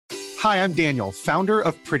Hi, I'm Daniel, founder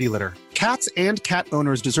of Pretty Litter. Cats and cat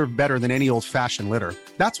owners deserve better than any old-fashioned litter.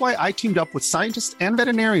 That's why I teamed up with scientists and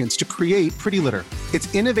veterinarians to create Pretty Litter. Its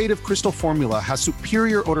innovative crystal formula has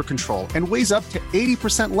superior odor control and weighs up to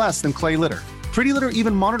 80% less than clay litter. Pretty Litter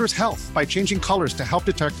even monitors health by changing colors to help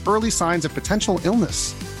detect early signs of potential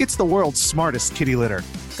illness. It's the world's smartest kitty litter.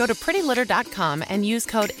 Go to prettylitter.com and use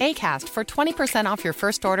code ACAST for 20% off your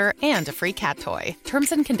first order and a free cat toy.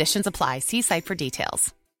 Terms and conditions apply. See site for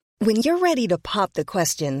details. When you're ready to pop the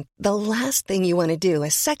question, the last thing you want to do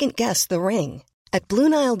is second-guess the ring. At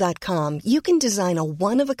BlueNile.com, you can design a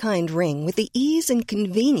one-of-a-kind ring with the ease and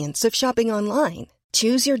convenience of shopping online.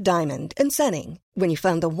 Choose your diamond and setting. When you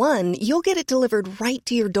find the one, you'll get it delivered right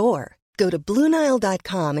to your door. Go to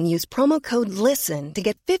BlueNile.com and use promo code LISTEN to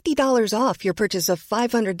get $50 off your purchase of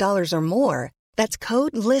 $500 or more. That's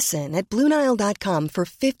code LISTEN at BlueNile.com for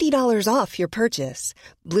 $50 off your purchase.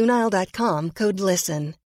 BlueNile.com, code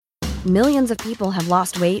LISTEN. Millions of people have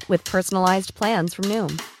lost weight with personalized plans from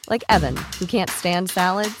Noom. Like Evan, who can't stand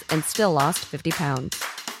salads and still lost 50 pounds.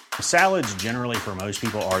 Salads generally for most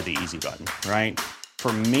people are the easy button, right?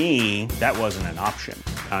 For me, that wasn't an option.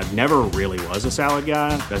 I never really was a salad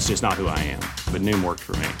guy. That's just not who I am. But Noom worked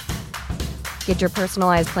for me. Get your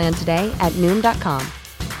personalized plan today at Noom.com.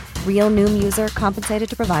 Real Noom user compensated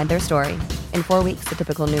to provide their story. In 4 weeks, the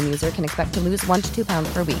typical Noom user can expect to lose 1 to 2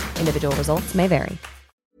 pounds per week. Individual results may vary.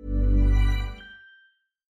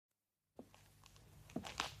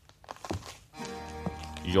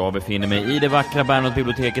 Jag befinner mig i det vackra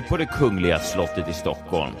Bernadottebiblioteket på det kungliga slottet i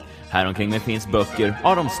Stockholm. Här omkring mig finns böcker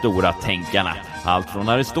av de stora tänkarna. Allt från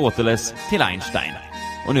Aristoteles till Einstein.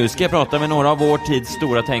 Och nu ska jag prata med några av vår tids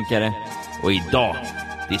stora tänkare. Och idag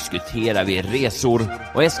diskuterar vi resor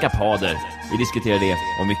och eskapader. Vi diskuterar det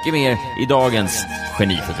och mycket mer i dagens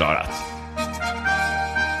Geniförklarat.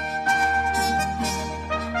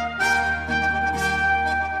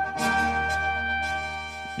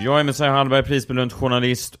 Jag är Messiah Hallberg, prisbelönt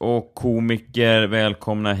journalist och komiker.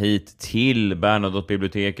 Välkomna hit till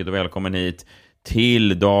Bernadottebiblioteket och välkommen hit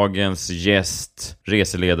till dagens gäst,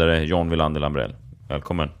 reseledare John Wilander Lambrell.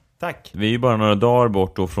 Välkommen. Tack. Vi är ju bara några dagar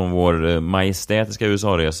bort då från vår majestätiska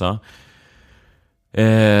USA-resa.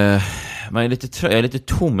 Man är lite jag är lite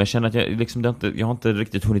tom. Jag känner att jag har inte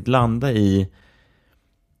riktigt hunnit landa i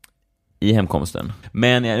hemkomsten.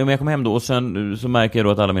 Men jag kom hem då och sen så märker jag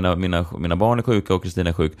då att alla mina barn är sjuka och Kristina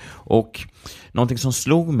är sjuk. Och någonting som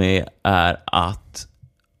slog mig är att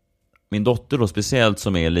min dotter då, speciellt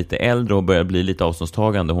som är lite äldre och börjar bli lite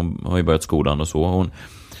avståndstagande, hon har ju börjat skolan och så,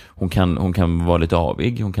 hon kan vara lite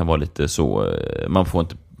avig, hon kan vara lite så, man får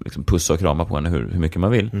inte liksom pussa och krama på henne hur mycket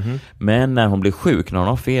man vill. Mm-hmm. Men när hon blir sjuk, när hon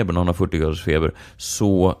har feber, när hon har 40 graders feber,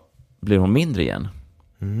 så blir hon mindre igen.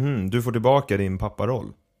 Mm, du får tillbaka din papparoll.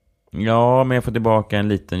 Ja, men jag får tillbaka en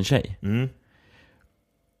liten tjej. Mm.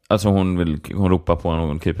 Alltså hon ropar på henne och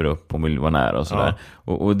hon kryper upp och vill vara nära och sådär.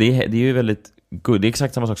 Ja. Och det är ju väldigt good. Det är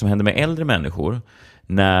exakt samma sak som händer med äldre människor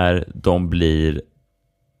när de blir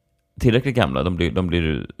tillräckligt gamla. De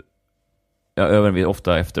blir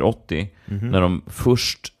ofta efter 80. Mm-hmm. När de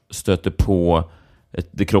först stöter på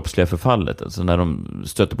det kroppsliga förfallet. Alltså när de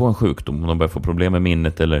stöter på en sjukdom och de börjar få problem med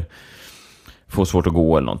minnet eller får svårt att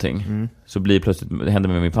gå eller någonting. Mm. Så blir plötsligt, det händer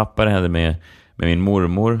med min pappa, det händer med min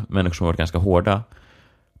mormor, människor som har varit ganska hårda,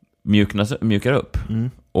 mjukar upp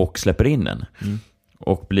och släpper in en. Mm.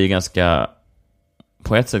 Och blir ganska,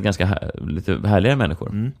 på ett sätt ganska lite härligare människor.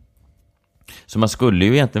 Mm. Så man skulle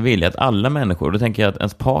ju egentligen vilja att alla människor, och då tänker jag att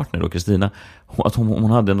ens partner då, Kristina, att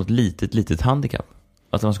hon hade något litet handikapp.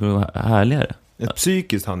 Att man skulle vara härligare. Ett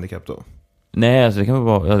psykiskt handikapp då? Nej, alltså det kan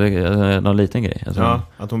vara någon liten grej. Alltså, ja,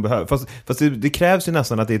 att hon behöver. Fast det krävs ju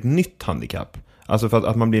nästan att det är ett nytt handikapp. Alltså för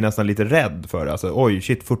att man blir nästan lite rädd för det. Alltså, oj,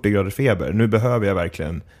 40 graders feber. Nu behöver jag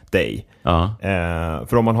verkligen dig. Ja.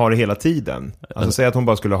 För om man har det hela tiden. Alltså säg att hon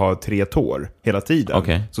bara skulle ha 3 tår hela tiden.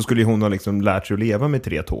 Okay. Så skulle hon ha liksom lärt sig att leva med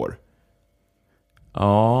 3 tår.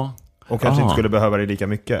 Ja. Och kanske inte skulle behöva det lika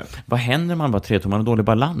mycket. Vad händer om man bara 3 tår? Man har dålig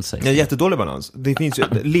balans. Ja, jättedålig balans. Det finns ju,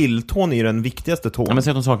 lilltån är ju den viktigaste tån. Ja, men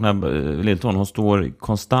säg att hon saknar lilltån. Hon står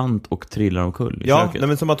konstant och trillar omkull i köket.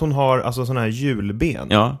 Men som att hon har alltså såna här hjulben.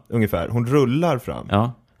 Ja. Ungefär. Hon rullar fram.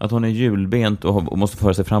 Ja, att hon är hjulbent och måste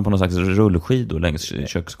föra sig fram på någon slags rullskidor längs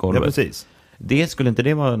köksgolvet. Ja, precis. Skulle inte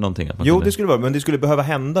det vara någonting? Att man det skulle vara, men det skulle behöva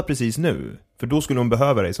hända precis nu. För då skulle hon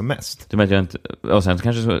behöva dig som mest. Det vet jag inte. Och sen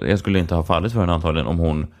kanske jag skulle inte ha fallit för henne antagligen om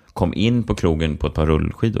hon kom in på krogen på ett par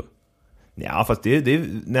rullskidor. Ja, fast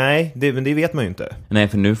men det vet man ju inte. Nej,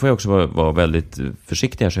 för nu får jag också vara väldigt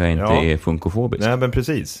försiktig här så jag inte är funkofobisk. Nej, men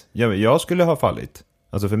precis. Jag skulle ha fallit.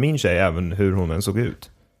 Alltså för min tjej, även hur hon än såg ut.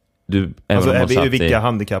 vilka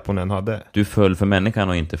handikapp hon än hade. Du föll för människan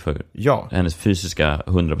och inte för hennes fysiska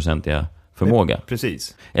 100-procentiga förmåga.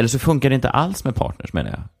 Precis. Eller så funkar det inte alls med partners,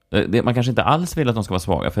 menar jag. Man kanske inte alls vill att de ska vara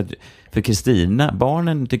svaga. För Kristina,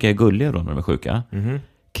 barnen tycker jag är gulliga då när de är sjuka.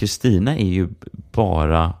 Kristina är ju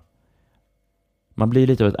bara... Man blir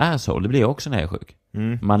lite av ett asshole, det blir jag också när jag är sjuk.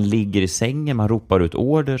 Man ligger i sängen, man ropar ut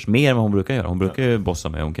orders mer än vad hon brukar göra. Hon brukar ju bossa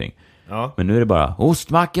mig omkring. Ja. Men nu är det bara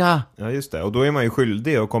ostmacka. Ja, just det. Och då är man ju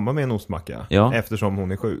skyldig att komma med en ostmacka eftersom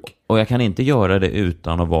hon är sjuk. Och jag kan inte göra det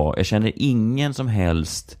utan att vara... Jag känner ingen som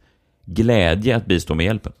helst glädje att bistå med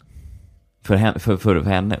hjälpen. För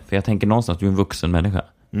henne. För jag tänker någonstans att du är en vuxen människa.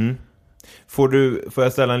 Får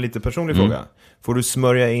jag ställa en lite personlig fråga? Får du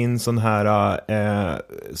smörja in sån här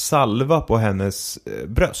salva på hennes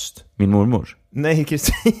bröst? Min mormors? Nej,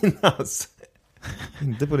 Kristinas.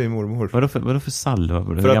 Inte på din mormor. Vadå för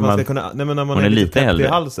salva? För att man ska kunna... Nej, men när man är lite äldre i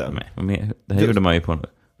halsen. Nej, det här gjorde man ju på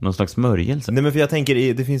någon slags smörjelse. Nej, men för jag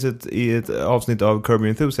tänker, det finns ett avsnitt av Curb Your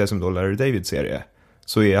Enthusiasm då, Larry Davids serie.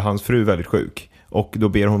 Så är hans fru väldigt sjuk. Och då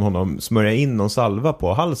ber hon honom smörja in någon salva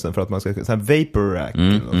på halsen för att man ska... Sån här vapor rack.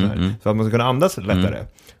 För att man ska kunna andas lättare.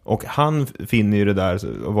 Och han finner ju det där att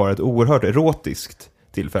vara ett oerhört erotiskt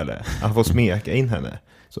tillfälle. Att få smeka in henne.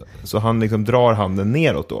 Så han liksom drar handen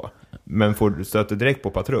neråt då. Men får stöter direkt på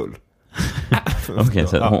patrull. Okej,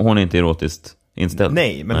 så hon är inte erotiskt inställd?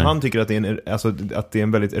 Nej, men han tycker att det är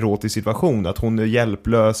en väldigt erotisk situation. Att hon är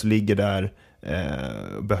hjälplös, ligger där,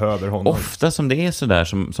 behöver honom. Ofta som det är så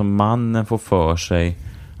där som mannen får för sig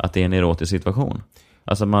att det är en erotisk situation.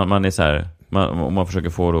 Alltså man är så här, om man försöker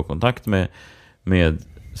få då kontakt med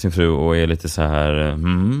sin fru och är lite så här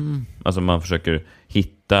alltså man försöker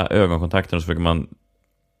hitta ögonkontakten och så försöker man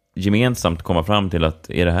gemensamt komma fram till att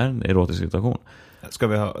är det här en erotisk situation? Ska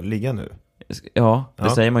vi ligga nu? Ja, det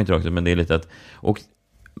säger man inte rakt, men det är lite att...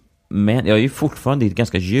 Men jag är ju fortfarande i ett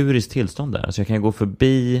ganska djuriskt tillstånd där. Så jag kan gå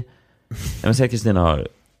förbi... Jag vill säga att Kristina har...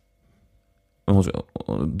 Hon ska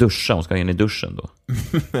duscha, hon ska in i duschen då.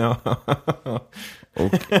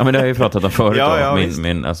 Men det har jag ju pratat om förut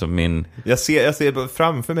då. Min... Jag ser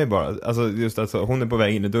framför mig bara. Alltså just alltså, hon är på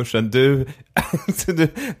väg in i duschen.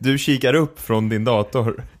 Du kikar upp från din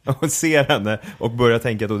dator och ser henne och börjar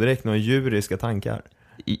tänka då direkt några djuriska tankar.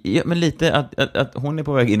 Ja, men lite att hon är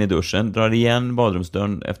på väg in i duschen, drar igen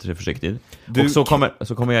badrumsdörren efter sig försiktigt. Och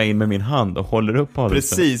så kommer jag in med min hand och håller upp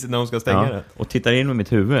badrumsdörren. Precis när hon ska stänga det. Och tittar in med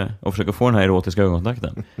mitt huvud och försöker få den här erotiska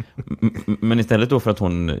ögonkontakten. Men istället då för att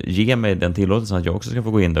hon ger mig den tillåtelsen att jag också ska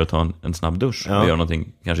få gå in där och ta en snabb dusch och göra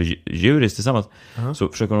någonting kanske djuriskt tillsammans, så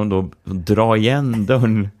försöker hon då dra igen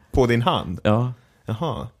dörren. På din hand? Ja.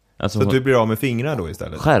 Jaha. Alltså, så du blir av med fingrar då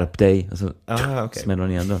istället? Skärp dig. Alltså, smäller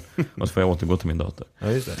hon igen då. Och så får jag återgå till min dator.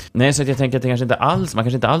 Ja, just det. Nej, så att jag tänker att det kanske inte alls, man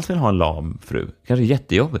kanske inte alls vill ha en lam fru. Kanske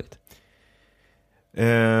jättejobbigt.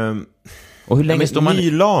 Och hur länge står man...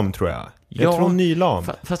 Nylam tror jag. Jag tror nylam.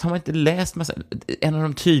 Fast har man inte läst en av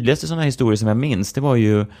de tydligaste sådana här historier som jag minns, det var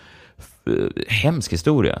ju hemsk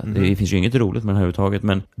historia. Det finns ju inget roligt med den här överhuvudtaget,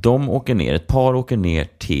 men ett par åker ner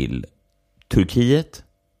till Turkiet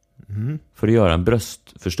för att göra en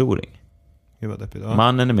bröstförstoring.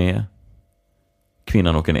 Mannen är med,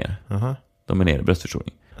 kvinnan åker ner. De är ner i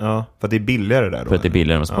bröstförstoring. Ja, för att det är billigare där då. För att det är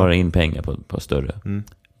billigare, man sparar in pengar på större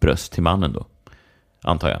bröst till mannen då,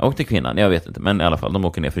 antar jag. Och till kvinnan, jag vet inte, men i alla fall, de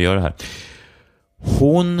åker ner för att göra det här.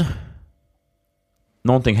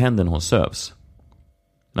 Någonting händer när hon sövs.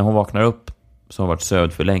 När hon vaknar upp så har hon varit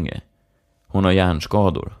sövd för länge. Hon har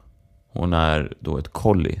hjärnskador. Hon är då ett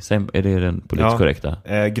kolli. Är det den politiskt korrekta?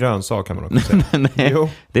 Grönsak kan man också säga.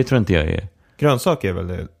 Nej, det tror inte jag är. Grönsak är väl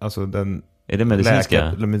det, alltså den... Är det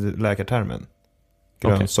medicinska? Läkartermen.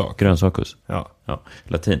 Grönsak. Okay. Grönsakus. Ja,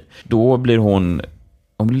 latin. Då blir hon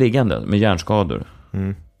blir liggande med hjärnskador.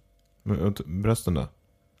 Brösten då?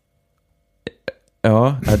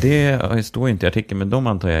 Ja, det står inte i artikeln, men de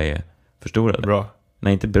antar jag är förstorade. Bra.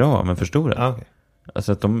 Nej, inte bra, men förstorade. Okay.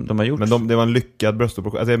 Alltså att de har gjort... Men det var en lyckad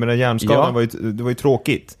bröstoperation. Alltså jag menar, hjärnskadan var ju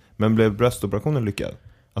tråkigt. Men blev bröstoperationen lyckad?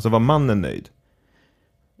 Alltså var mannen nöjd?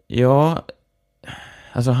 Ja,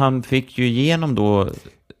 alltså han fick ju igenom då...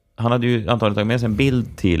 Han hade ju antagligen tagit med sig en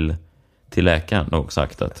bild till läkaren och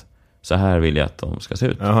sagt att så här vill jag att de ska se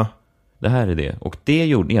ut. Aha. Det här är det. Och det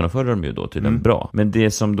genomförde de ju då tydligen bra. Men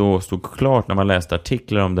det som då stod klart när man läste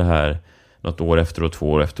artiklar om det här något år efteråt,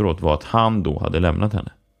 2 år efteråt, var att han då hade lämnat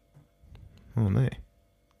henne. Nej.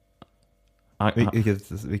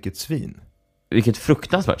 Vilket svin. Vilket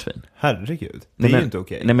fruktansvärt svin. Herregud. Det är ju inte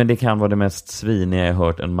okej. Nej, men det kan vara det mest sviniga jag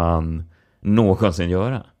hört en man någonsin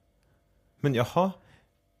göra. Men jaha.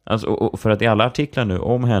 Alltså, och för att i alla artiklar nu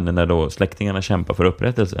om henne när då släktingarna kämpar för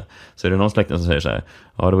upprättelse, så är det någon släkting som säger så här: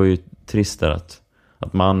 ja, det var ju trist att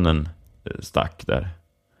Att mannen stack där.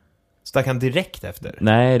 Stack han direkt efter?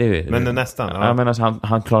 Nej, det men nästan. Ja, men alltså,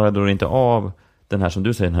 han klarade då inte av den här, som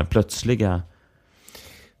du säger, den här plötsliga...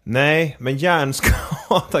 Nej, men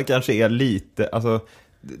hjärnskada kanske är lite... Alltså,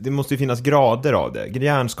 det måste ju finnas grader av det.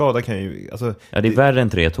 Hjärnskada kan ju... Alltså, ja, det är värre än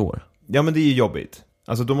 3 tår. Ja, men det är ju jobbigt.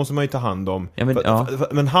 Alltså, då måste man ju ta hand om... Ja,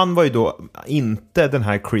 men han var ju då inte den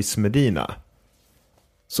här Chris Medina.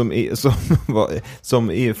 Som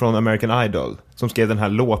är från American Idol. Som skrev den här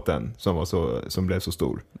låten som blev så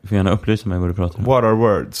stor. Får gärna upplysa mig vad du pratar om. What Are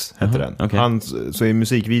Words heter den. Okay. Så i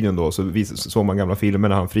musikvideon då så såg man gamla filmer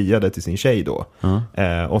när han friade till sin tjej då.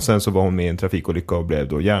 Och sen så var hon med i en trafikolycka och blev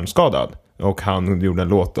då hjärnskadad. Och han gjorde en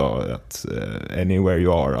låt då att Anywhere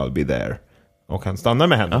you are, I'll be there. Och han stannar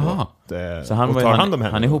med henne då, så han och tar hand om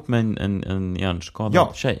henne. Han är ihop med en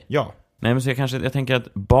hjärnskadad tjej. Ja. Nej, men så jag tänker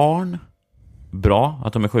att barn, bra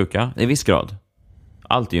att de är sjuka i viss grad.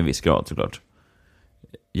 Allt är ju en viss grad såklart.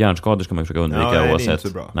 Hjärnskador ska man försöka undvika oavsett. Det är inte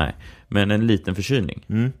så bra. Nej, men en liten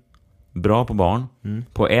förkylning. Bra på barn.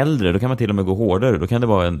 På äldre, då kan man till och med gå hårdare. Då kan det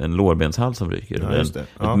vara en lårbenshals som ryker.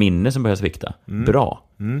 Ett minne som börjar svikta. Bra.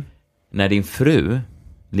 När din fru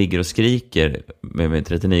ligger och skriker med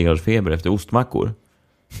 39 graders feber efter ostmackor.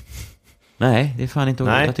 Nej, det är fan inte.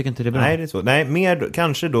 Jag tycker inte det är bra. Nej, det är så. Nej, mer,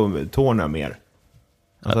 kanske då tårna mer.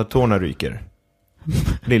 Alltså att tårna ryker.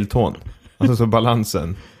 Lilltån. Alltså så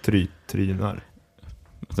balansen trynar.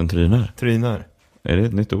 Att den trynar? Trynar. Är det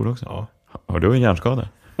ett nytt ord också? Ja. Har du en hjärnskada?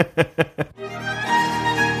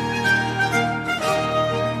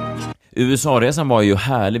 USA-resan var ju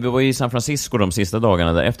härlig. Vi var ju i San Francisco de sista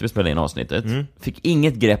dagarna där efter vi spelade in avsnittet. Fick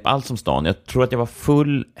inget grepp alls om stan. Jag tror att jag var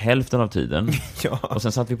full hälften av tiden. Och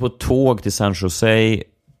sen satt vi på ett tåg till San Jose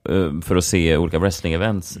för att se olika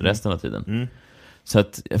wrestling-events resten av tiden. Så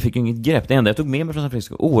att jag fick inget grepp. Det enda jag tog med mig från San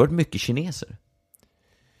Francisco, oerhört mycket kineser.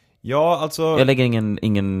 Ja, alltså... Jag lägger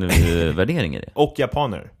ingen värdering i det. Och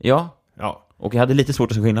japaner. Ja. Och jag hade lite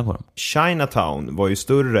svårt att se skillnad på dem. Chinatown var ju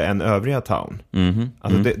större än övriga town.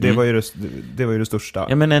 Alltså det var ju det största.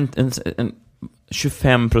 Ja, men en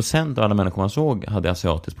 25% av alla människor man såg hade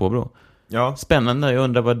asiatiskt påbrå. Ja. Spännande, jag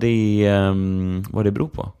undrar vad det beror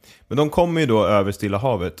på. Men de kommer ju då över Stilla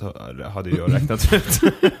havet, hade jag räknat ut.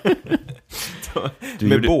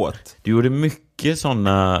 Med båt. Du gjorde mycket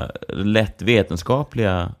sådana lätt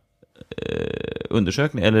vetenskapliga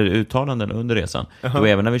undersökningar eller uttalanden under resan. Då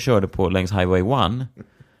även när vi körde på längs Highway 1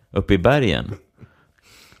 uppe i bergen.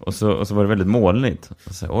 Och så var det väldigt molnigt.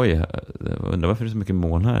 Och så, oj, jag undrar varför det är så mycket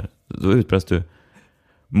moln här. Då utbrast du: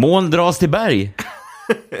 moln dras till berg.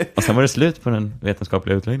 Och sen var det slut på den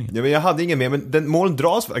vetenskapliga utläggningen. Ja, men jag hade ingen mer, men den moln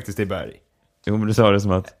dras faktiskt till berg. Jo, men du sa det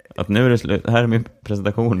som att nu är det slut. Här är min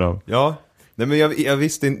presentation av... Ja, nej, men jag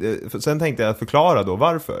visste inte. Sen tänkte jag förklara då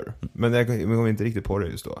varför. Men jag kom inte riktigt på det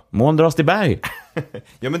just då. Moln dras till berg.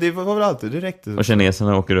 Ja, men det var väl alltid direkt. Och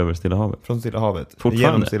kineserna åker över Stilla havet. Från Stilla havet. Fortfarande.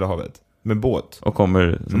 Genom Stilla havet. Med båt. Och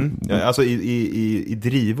kommer... Ja, alltså i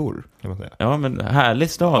drivor, kan man säga. Ja, men härlig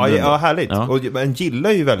stad. Ja, härligt. Ja. Och man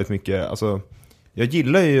gillar ju väldigt mycket, alltså... Jag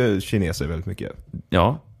gillar ju kineser väldigt mycket.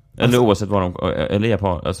 Ja, eller alltså, oavsett vad de... Eller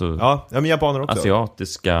japan, alltså... Ja, men japaner också.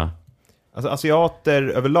 Asiatiska... Alltså asiater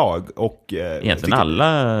överlag och... Egentligen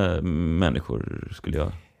alla människor skulle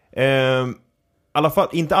jag... Alla fall,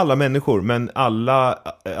 inte alla människor, men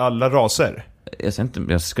alla raser.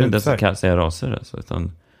 Jag skulle inte säga raser, alltså,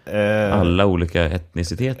 utan... alla olika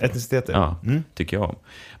etniciteter. Ja, tycker jag om.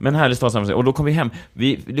 Men härligt stad samtidigt. Och då kom vi hem.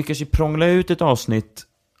 Vi lyckas ju prångla ut ett avsnitt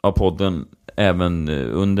av podden även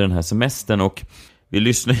under den här semestern, och vi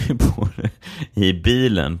lyssnade ju på det i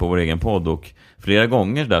bilen på vår egen podd, och flera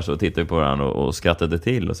gånger där så tittade vi på varandra och skrattade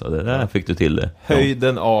till och så, det där fick du till det.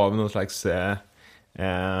 Höjden av någon slags... Ja,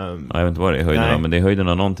 jag vet inte vad det är höjden av, men det är höjden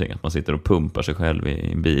av någonting, att man sitter och pumpar sig själv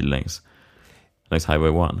i en bil längs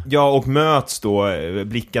Highway 1. Ja, och möts då,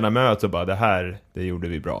 blickarna möts och bara, det gjorde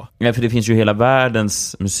vi bra. Ja, för det finns ju hela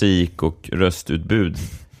världens musik och röstutbud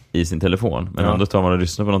i sin telefon. Men ändå tar man och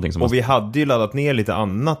lyssnar på någonting som... Och vi hade ju laddat ner lite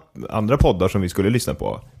andra poddar som vi skulle lyssna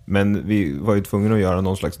på. Men vi var ju tvungna att göra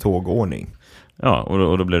någon slags tågordning. Ja,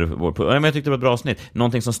 och då blev det men jag tyckte det var ett bra avsnitt.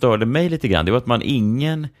 Någonting som störde mig lite grann, det var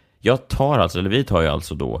att vi tar ju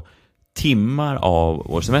alltså då timmar av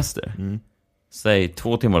vår semester. Säg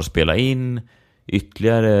 2 timmar att spela in,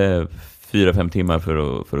 ytterligare 4-5 timmar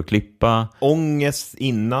för att klippa. Ångest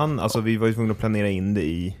innan, alltså vi var ju tvungna att planera in det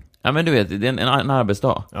i... Ja, men du vet, det är en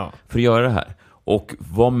arbetsdag för att göra det här. Och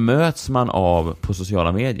vad möts man av på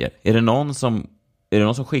sociala medier? Är det någon som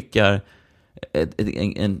skickar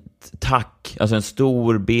en tack, alltså en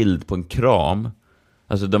stor bild på en kram?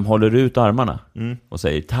 Alltså de håller ut armarna och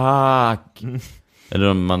säger tack.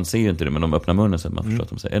 Eller man ser ju inte det, men de öppnar munnen så att man förstår att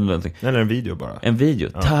de säger. Eller en video bara. En video.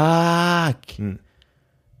 Ja. Tack!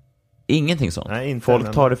 Ingenting sånt. Nej, inte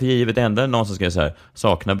folk tar det för givet. Enda någon som ska så här,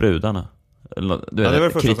 sakna brudarna. Du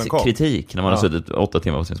vet, kritik när man har suttit 8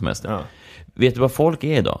 timmar på sin semester. Ja. Vet du vad folk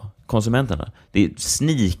är idag? Konsumenterna. Det är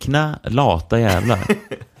snikna, lata jävlar.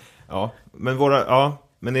 Ja,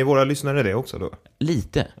 men är våra lyssnare det också då?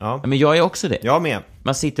 Lite. Ja. Men jag är också det. Jag med.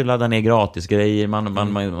 Man sitter och laddar ner gratis grejer,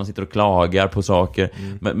 man sitter och klagar på saker.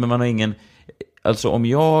 Men man har ingen... Alltså om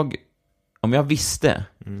jag visste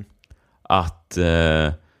att...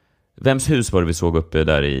 vems hus var det vi såg uppe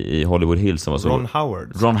där i Hollywood Hills som var så... Ron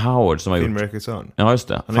Howard som har gjort... Filmregissören. Ja, just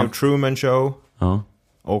det. Han har gjort Truman Show. Ja.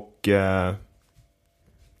 Och...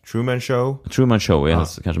 Truman Show är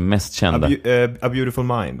hans kanske mest kända. A Beautiful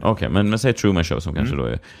Mind. Okej, men säg Truman Show som kanske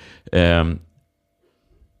då är...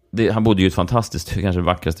 han bodde ju i ett fantastiskt, kanske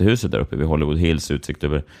vackraste huset där uppe vid Hollywood Hills, utsikt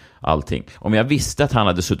över allting. Om jag visste att han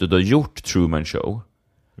hade suttit och gjort Truman Show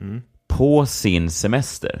på sin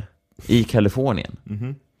semester i Kalifornien,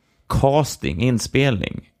 casting,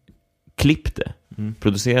 inspelning, klippt det,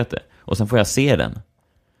 producerat det, och sen får jag se den,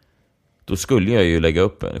 då skulle jag ju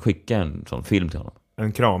skicka en sån film till honom.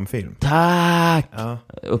 En kramfilm. Tack! Ja.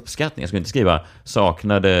 Uppskattning. Jag skulle inte skriva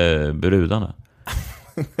saknade brudarna.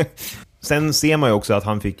 Sen ser man ju också att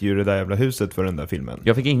han fick ju det där jävla huset för den där filmen.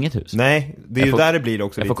 Jag fick inget hus. Nej, det är ju där det blir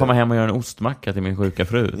också. Jag får komma hem och göra en ostmacka till min sjuka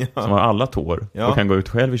fru som har alla tår och kan gå ut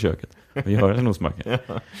själv i köket och göra en ostmacka.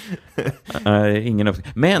 Ingen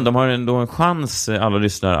uppskattning. Men de har ändå en chans, alla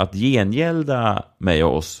lyssnare, att gengälda mig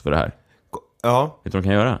och oss för det här. Ja. Vet du vad de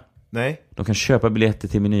kan göra? Nej. De kan köpa biljetter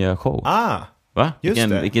till min nya show. Va?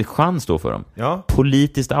 Vilken chans då för dem. Ja.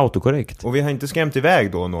 Politiskt autokorrekt. Och vi har inte skrämt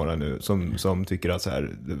iväg då några nu som tycker att så här,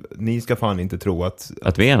 ni ska fan inte tro att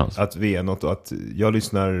vi är något. Att vi är något och att jag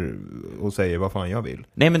lyssnar och säger vad fan jag vill.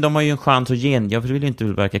 Nej, men de har ju en chans att jag vill ju inte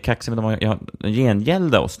verka kaxig, men de har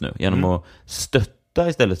gengälda oss nu genom att stötta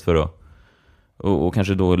istället för att och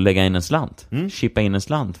kanske då lägga in en slant. Chippa in en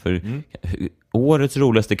slant för årets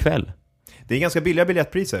roligaste kväll. Det är ganska billiga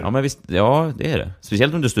biljettpriser. Ja, men visst, ja, det är det.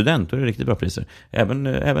 Speciellt om du är student, då är det riktigt bra priser.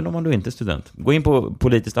 Även om man då inte är student. Gå in på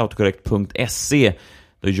politisktautokorrekt.se,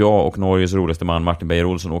 där jag och Norges roligaste man Martin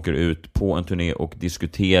Beyer-Olsson åker ut på en turné och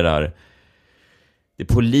diskuterar det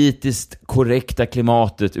politiskt korrekta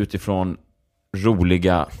klimatet utifrån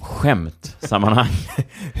roliga skämt-sammanhang.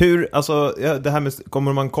 Det här med,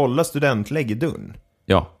 kommer man kolla studentlägg i dörren?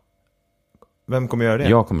 Ja. Vem kommer göra det?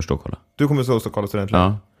 Jag kommer stå och kolla. Du kommer stå och kolla studentlägg?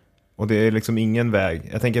 Ja. Och det är liksom ingen väg.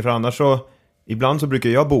 Jag tänker, för annars så... Ibland så brukar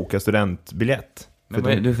jag boka studentbiljett.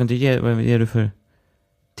 Men du får inte vad ger du för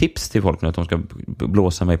tips till folk nu att de ska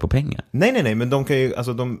blåsa mig på pengar? Nej, men de kan ju...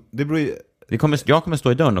 Alltså det beror ju... Jag kommer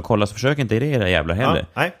stå i dörren och kolla, så försök inte i det era jävla heller.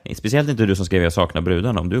 Ja, speciellt inte du som skrev jag saknar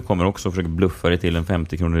brudarna. Om du kommer också försöka bluffa dig till en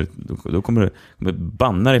 50 kronor, då kommer du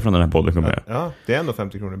banna dig från den här podden. Ja, det är ändå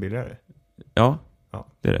 50 kronor billigare. Ja,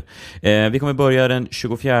 det är det. Vi kommer börja den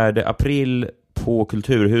 24 april på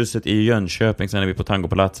Kulturhuset i Jönköping. Sen är vi på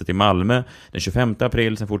Tangopalatset i Malmö den 25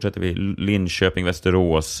 april. Sen fortsätter vi Linköping,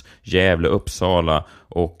 Västerås, Gävle, Uppsala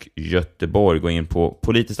och Göteborg. Gå in på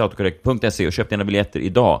politisktautokorrekt.se och köp dina biljetter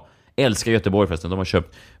idag. Älskar Göteborg förresten. De har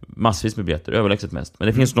köpt massvis med biljetter, överlägset mest. Men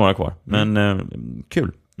det finns några kvar. Men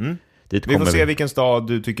kul. Vi får se vilken stad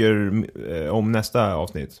du tycker om nästa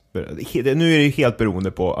avsnitt. Nu är det helt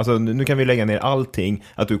beroende på, alltså nu kan vi lägga ner allting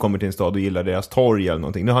att du kommer till en stad och gillar deras torg eller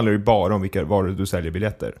någonting. Nu handlar det bara om var du säljer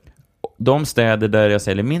biljetter. De städer där jag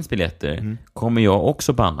säljer minst biljetter kommer jag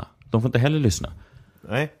också banna. De får inte heller lyssna.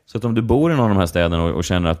 Nej. Så att om du bor i någon av de här städerna och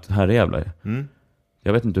känner att herre jävlar,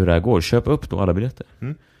 jag vet inte hur det här går, köp upp då alla biljetter.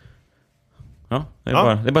 Ja, det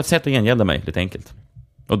är bara ett sätt att gengälda mig, lite enkelt.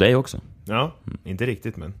 Och dig också. Ja, inte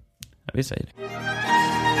riktigt, men... Ja, vi säger det.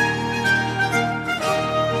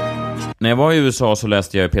 När jag var i USA så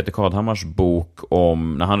läste jag Peter Kadhammars bok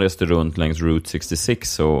om när han reste runt längs Route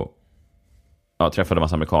 66 och träffade en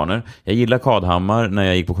massa amerikaner. Jag gillar Kadhammar. När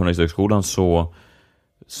jag gick på Journalisthögskolan så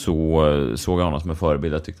såg jag honom som en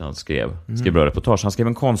förebild. Jag tyckte han skrev bra reportage. Han skrev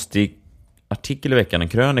en konstig artikel i veckan, en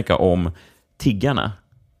krönika om tiggarna.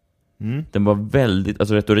 Den var väldigt,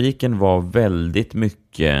 alltså retoriken var väldigt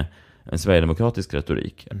mycket en sverigedemokratisk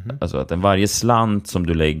retorik. Alltså att varje slant som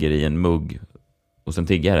du lägger i en mugg hos en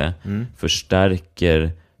tiggare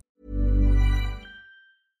förstärker.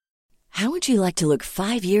 How would you like to look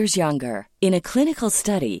 5 years younger? In a clinical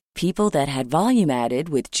study, people that had volume added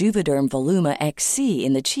with Juvederm Voluma XC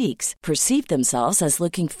in the cheeks perceived themselves as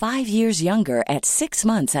looking 5 years younger at 6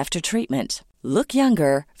 months after treatment. Look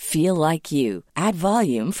younger, feel like you. Add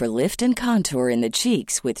volume for lift and contour in the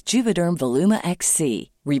cheeks with Juvederm Voluma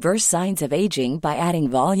XC. Reverse signs of aging by adding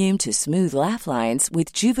volume to smooth laugh lines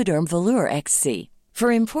with Juvederm Volure XC.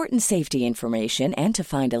 For important safety information and to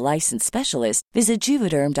find a licensed specialist, visit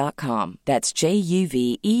Juvederm.com. That's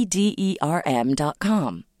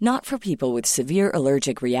JUVEDERM.com. Not for people with severe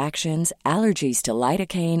allergic reactions, allergies to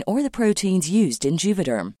lidocaine, or the proteins used in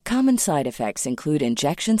Juvederm. Common side effects include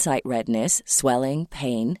injection site redness, swelling,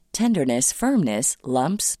 pain, tenderness, firmness,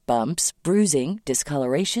 lumps, bumps, bruising,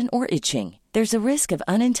 discoloration, or itching. There's a risk of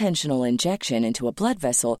unintentional injection into a blood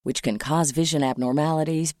vessel, which can cause vision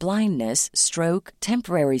abnormalities, blindness, stroke,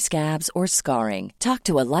 temporary scabs, or scarring. Talk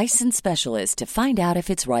to a licensed specialist to find out if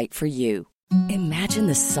it's right for you. Imagine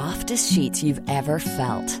the softest sheets you've ever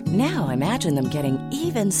felt. Now imagine them getting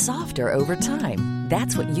even softer over time.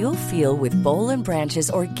 That's what you'll feel with Boll & Branch's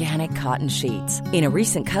organic cotton sheets. In a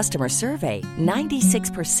recent customer survey,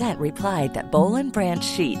 96% replied that Boll & Branch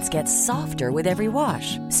sheets get softer with every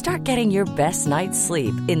wash. Start getting your best night's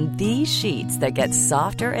sleep in these sheets that get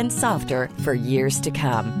softer and softer for years to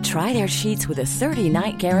come. Try their sheets with a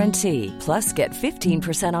 30-night guarantee. Plus, get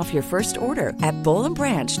 15% off your first order at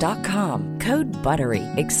bollandbranch.com. Code BUTTERY.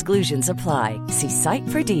 Exclusions apply. See site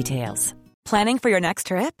for details. Planning for your next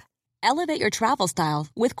trip? Elevate your travel style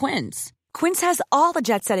with Quince. Quince has all the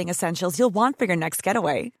jet-setting essentials you'll want for your next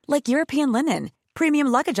getaway, like European linen, premium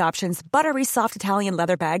luggage options, buttery soft Italian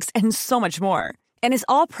leather bags, and so much more. And is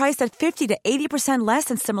all priced at 50 to 80% less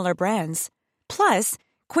than similar brands. Plus,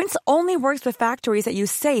 Quince only works with factories that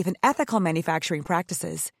use safe and ethical manufacturing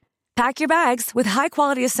practices. Pack your bags with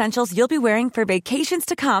high-quality essentials you'll be wearing for vacations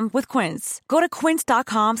to come with Quince. Go to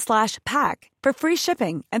quince.com/pack for free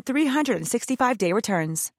shipping and 365-day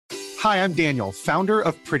returns. Hi, I'm Daniel, founder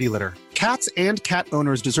of Pretty Litter. Cats and cat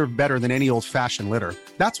owners deserve better than any old-fashioned litter.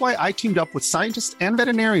 That's why I teamed up with scientists and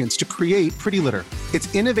veterinarians to create Pretty Litter.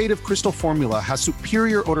 Its innovative crystal formula has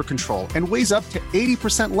superior odor control and weighs up to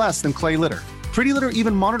 80% less than clay litter. Pretty Litter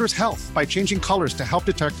even monitors health by changing colors to help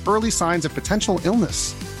detect early signs of potential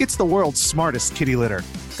illness. It's the world's smartest kitty litter.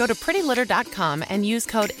 Go to prettylitter.com and use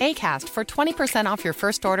code ACAST for 20% off your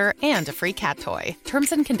first order and a free cat toy.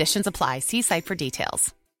 Terms and conditions apply. See site for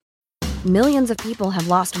details. Millions of people have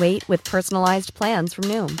lost weight with personalized plans from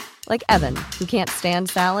Noom. Like Evan, who can't stand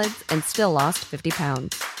salads and still lost 50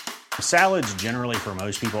 pounds. Salads generally for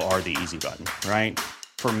most people are the easy button, right?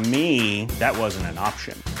 For me, that wasn't an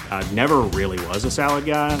option. I never really was a salad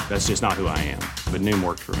guy. That's just not who I am. But Noom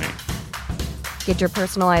worked for me. Get your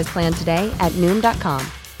personalized plan today at Noom.com.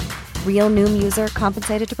 Real Noom user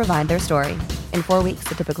compensated to provide their story. In 4 weeks,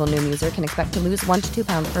 the typical Noom user can expect to lose 1 to 2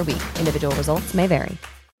 pounds per week. Individual results may vary.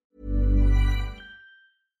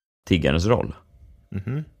 Tiggarens roll.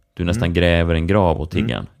 Du nästan gräver en grav åt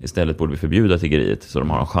tiggaren. Istället borde vi förbjuda tiggeriet så de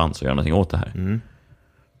har en chans att göra någonting åt det här.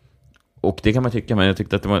 Och det kan man tycka, men jag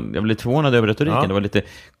tyckte att jag blev lite förvånad över retoriken. Ja. Det var lite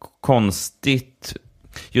konstigt.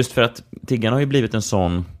 Just för att tiggarna har ju blivit en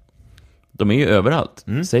sån... De är ju överallt.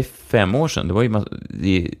 Säg 5 år sedan. Det var ju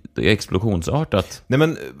det är explosionsartat. Nej,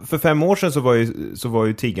 men för 5 år sedan så var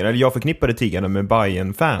ju tiggarna... Eller jag förknippade tiggarna med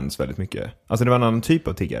Bayern-fans väldigt mycket. Alltså det var en annan typ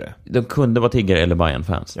av tiggare. De kunde vara tiggare eller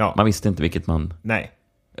Bayern-fans. Ja. Man visste inte vilket man... Nej.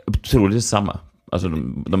 Troligtvis samma. Alltså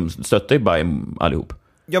de stöttar ju Bayern allihop.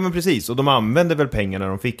 Ja, men precis. Och de använde väl pengarna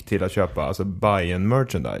de fick till att köpa alltså Bayern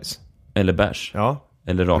merchandise. Eller bärs. Ja.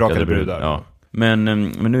 Eller rakade brudar. Ja. Men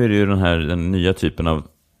nu är det ju den nya typen av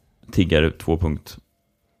tiggare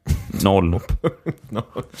 2.0. Ja,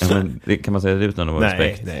 men det kan man säga det utan att vara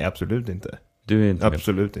respekt. Nej, absolut inte. Du är inte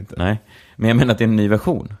absolut inte. Nej. Men jag menar att det är en ny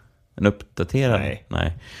version. En uppdaterad.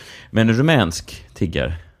 Nej. Men en rumänsk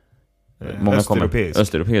tiggar.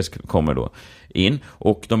 Östeuropeisk kommer då in.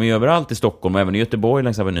 Och de är överallt i Stockholm. Även i Göteborg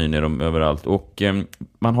längs Avenyn är de överallt. Och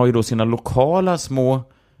man har ju då sina lokala små...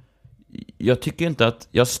 Jag tycker inte att...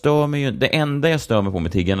 Jag stör mig ju... Det enda jag stör mig på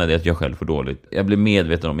med tiggarna är att jag själv får dåligt. Jag blir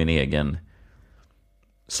medveten om min egen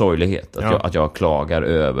sorglighet. Att jag klagar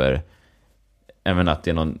över... Även att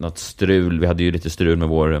det är något strul. Vi hade ju lite strul med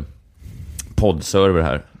vår poddserver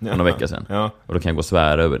här några vecka sedan. Ja. Och då kan jag gå och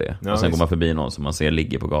svära över det. Ja, och sen går man förbi någon som man ser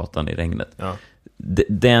ligger på gatan i regnet. Ja.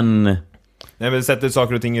 Den... Nej, men det sätter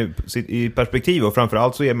saker och ting i perspektiv. Och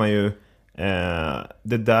framförallt så är man ju...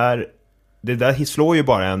 Det där slår ju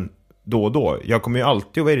bara en då och då. Jag kommer ju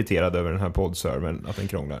alltid att vara irriterad över den här poddservern, att den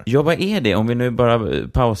krånglar. Ja, vad är det? Om vi nu bara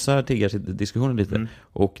pausar diskussionen lite.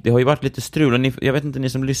 Och det har ju varit lite strul. Jag vet inte, ni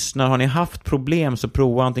som lyssnar, har ni haft problem så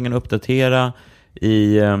prova antingen uppdatera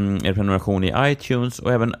i er prenumeration i iTunes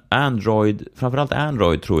och även Android. Framförallt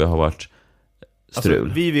Android tror jag har varit strul.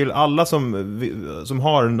 Alltså, vi vill alla som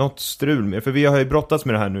har något strul med, för vi har ju brottats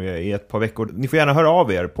med det här nu i ett par veckor. Ni får gärna höra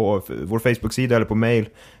av er på vår Facebook-sida eller på mail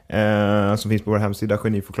som finns på vår hemsida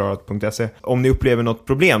geniförklarat.se om ni upplever något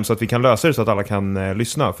problem så att vi kan lösa det så att alla kan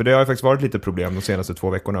lyssna. För det har ju faktiskt varit lite problem de senaste 2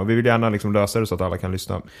 veckorna och vi vill gärna liksom lösa det så att alla kan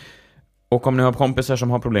lyssna. Och om ni har kompisar som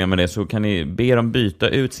har problem med det så kan ni be dem byta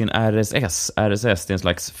ut sin RSS. RSS är en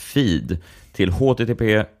slags feed till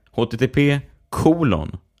http://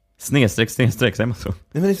 säger man så?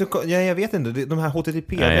 Nej, men jag vet inte, de här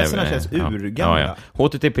HTTP-adresserna känns urgamla. Ja.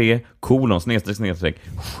 http://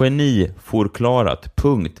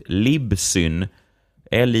 geniförklarat.libsyn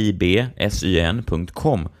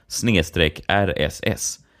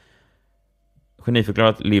libsyn.com/RSS.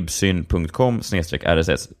 Geniförklarat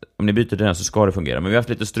libsyn.com/RSS. Om ni byter till den så ska det fungera. Men vi har haft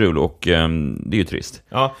lite strul och det är ju trist.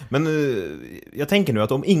 Ja, men jag tänker nu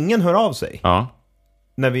att om ingen hör av sig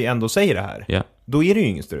när vi ändå säger det här, då är det ju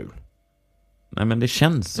ingen strul. Nej, men det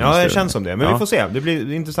känns som strul. Det känns som det. Men vi får se, det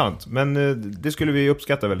blir intressant. Men det skulle vi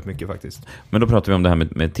uppskatta väldigt mycket faktiskt. Men då pratar vi om det här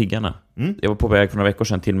med tiggarna. Jag var på väg för några veckor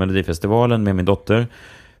sedan till Melodifestivalen med min dotter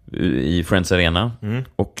i Friends Arena.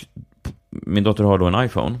 Och min dotter har då en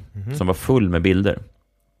iPhone som var full med bilder.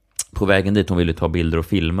 På vägen dit hon ville ta bilder och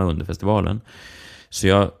filma under festivalen. Så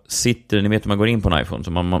jag sitter, ni vet om man går in på en iPhone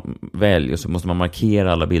så man väljer så måste man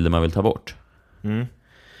markera alla bilder man vill ta bort.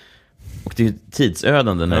 Och det är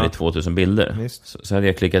tidsödande när det är 2000 bilder. Så hade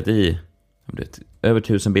jag klickat i över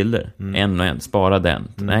 1000 bilder. En och en, spara den.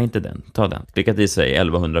 Nej, inte den, ta den. Klickat i sig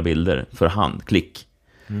 1100 bilder för hand, klick.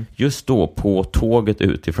 Just då på tåget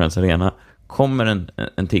ut till Friends Arena kommer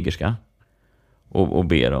en tiggerska och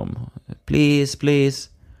ber om please.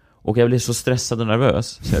 Och jag blir så stressad och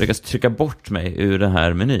nervös så jag lyckas trycka bort mig ur den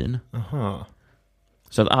här menyn.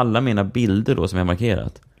 Så att alla mina bilder då som jag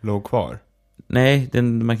markerat låg kvar. Nej,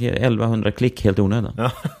 den markerar 1100 klick helt onödan.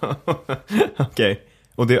 Okej.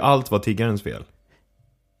 Och det är allt var tiggarens fel?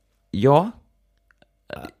 Ja,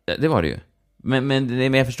 det var det ju.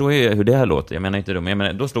 Men jag förstår ju hur det här låter. Jag menar inte då,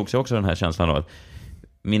 men då slogs jag också den här känslan av att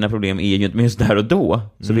mina problem är ju inte minst där och då.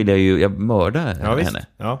 Så vill jag mörda henne.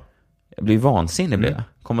 Ja. Jag blir vansinnig blev jag.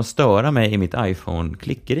 Kommer störa mig i mitt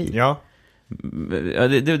iPhone-klickeri. Ja.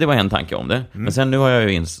 Det var en tanke om det. Men sen nu har jag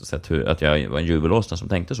ju insett att jag var en jubelåsna som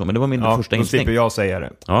tänkte så. Men det var min första instinkt. Ja, slipper jag säga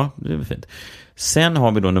det. Ja, det är fint. Sen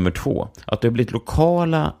har vi då nummer 2. Att det har blivit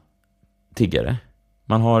lokala tiggare.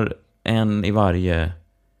 Man har en i varje...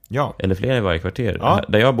 Ja. Eller flera i varje kvarter. Ja.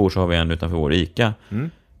 Där jag bor så har vi en utanför vår ICA.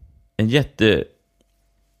 En jättefin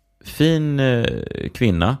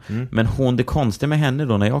kvinna. Men det konstiga med henne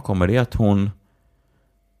då när jag kommer är att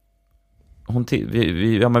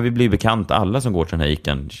vi blir bekanta. Alla som går till den här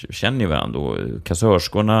ICAn känner ju varandra. Och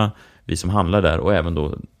kassörskorna, vi som handlar där och även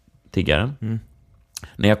då tiggaren.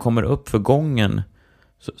 När jag kommer upp för gången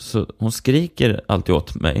så hon skriker alltid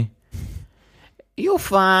åt mig. You're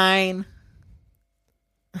fine.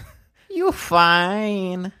 You're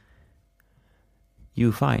fine.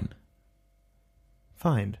 You fine.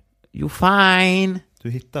 Find. You fine. Du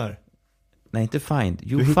hittar. Nej, inte find.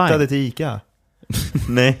 Du hittade till ICA.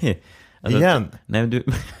 Nej. Alltså, igen. Nej, du...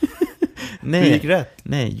 Nej. Du gick rätt.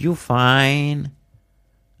 Nej, you fine.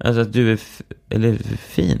 Alltså att du är eller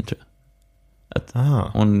fin, tror jag. Att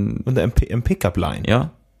hon... En pick-up line. Ja.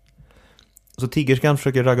 Så tiggerskan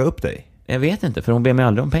försöker ragga upp dig. Jag vet inte, för hon ber mig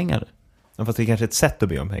aldrig om pengar. Ja, fast det är kanske ett sätt att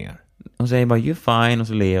be om pengar. Hon säger bara, you fine, och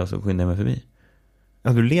så ler jag och så skyndar jag mig förbi.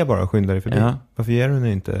 Ja, du ler bara och skyndar dig förbi. Ja. Varför ger hon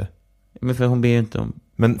inte... Men för hon ber ju inte om...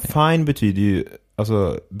 Men fine betyder ju,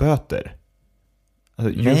 alltså, böter.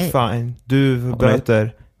 Alltså, you fine, du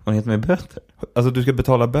böter. Hon heter mig böter. Alltså, du ska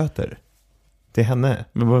betala böter till henne.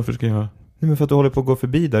 Men varför ska jag... Nej, men för att du håller på att gå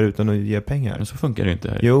förbi där utan att ge pengar. Men så funkar det ju inte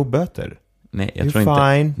här. Jo, böter. Nej, jag tror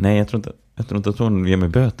inte. Nej, jag tror inte att hon ger mig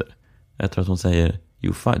böter. Jag tror att hon säger,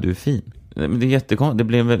 you fine, du är fin. Men det är jättekonstigt. Det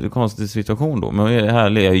blir en väldigt konstig situation då. Men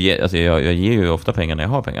jag ger ju ofta pengar när jag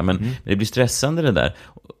har pengar. Men det blir stressande det där.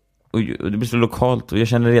 Och det blir så lokalt. Och jag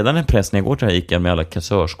känner redan en press när jag går till ICA med alla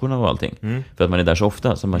kassörskorna och allting. För att man är där så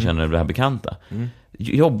ofta så man känner det här bekanta.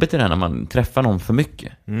 Jobbigt är det när man träffar någon för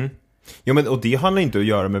mycket. Jo, men och det handlar inte att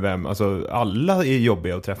göra med vem. Alltså, alla är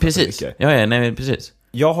jobbiga att träffa precis. för mycket. Ja, nej, precis.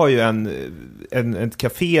 Jag har ju ett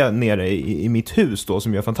café nere i mitt hus då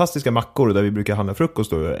som gör fantastiska mackor där vi brukar handla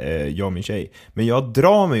frukost då, jag och min tjej. Men jag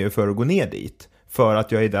drar mig ju för att gå ner dit för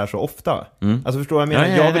att jag är där så ofta. Alltså förstår jag menar?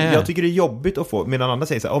 Jag tycker det är jobbigt att få, medan andra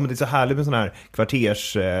säger så här, men det är så härligt med sådana här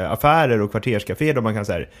kvartersaffärer och kvarterscaféer där man kan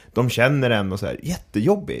så här, de känner en och så här,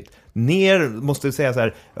 jättejobbigt. Ner måste säga så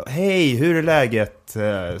här, hej, hur är läget?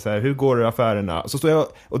 Så här, hur går affärerna? Så står jag,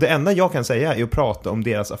 och det enda jag kan säga är att prata om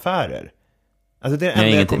deras affärer. Alltså det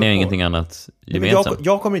är ingenting annat gemensamt.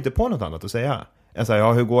 Jag kommer inte på något annat att säga. Jag säger,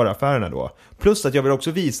 ja, hur går affärerna då? Plus att jag vill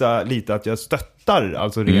också visa lite att jag stöttar,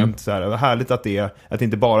 alltså rent så här, härligt att det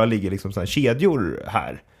inte bara ligger liksom så här kedjor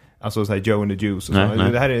här. Alltså så här Joe and the Juice och så.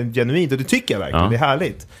 Det här är genuint och det tycker jag verkligen, det är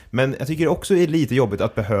härligt. Men jag tycker också är lite jobbigt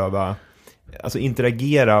att behöva alltså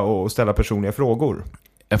interagera och ställa personliga frågor.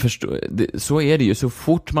 Jag förstår, så är det ju. Så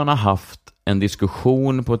fort man har haft en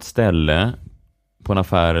diskussion på ett ställe, på en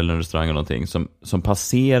affär eller en restaurang eller någonting som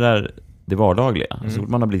passerar det vardagliga. Så fort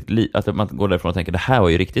man har blivit att man går därifrån och tänker, det här var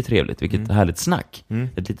ju riktigt trevligt, vilket härligt snack.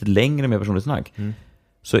 Ett lite längre, mer personligt snack.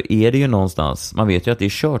 Så är det ju någonstans, man vet ju att det är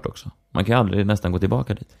kört också. Man kan ju aldrig nästan gå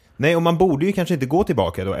tillbaka dit. Nej, och man borde ju kanske inte gå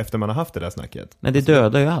tillbaka då efter man har haft det där snacket. Nej, det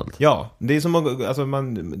dödar ju allt. Ja, det är som alltså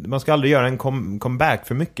man ska aldrig göra en comeback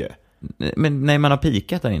för mycket. Men nej, man har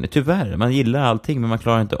pikat där inne, tyvärr. Man gillar allting, men man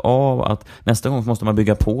klarar inte av att nästa gång måste man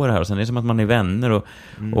bygga på det här. Och sen är det som att man är vänner.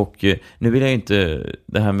 Och nu vill jag inte,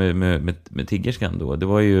 det här med tiggerskan då, det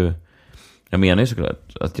var ju, jag menar ju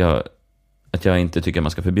såklart att jag inte tycker att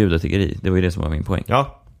man ska förbjuda tiggeri. Det var ju det som var min poäng.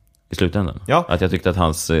 Ja. I slutändan. Ja. Att jag tyckte att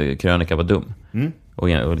hans krönika var dum.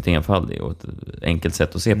 Och lite enfaldig och ett enkelt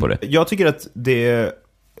sätt att se på det. Jag tycker att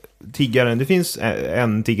det finns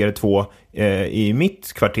en tiggare 2 i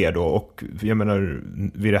mitt kvarter då, och jag menar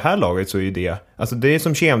vid det här laget så är det, alltså det är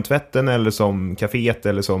som kemtvätten eller som kaféet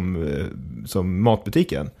eller som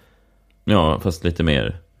matbutiken. Ja, fast lite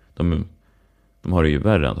mer de har det ju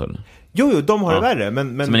värre antagligen. Jo, de har det värre,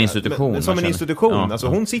 men som en institution. Som en institution. Ja, alltså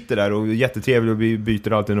hon sitter där och är jättetrevlig och vi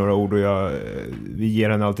byter alltid några ord och vi ger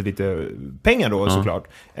henne alltid lite pengar då såklart.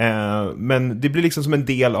 Men det blir liksom som en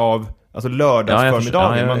del av alltså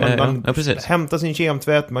lördagsförmiddagen. Man hämtar sin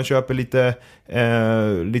kemtvätt, man köper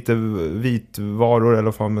lite vitvaror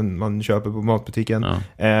eller vad man köper på matbutiken.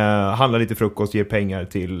 Handlar lite frukost, ger pengar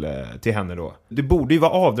till henne då. Det borde ju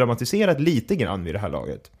vara avdramatiserat lite grann vid det här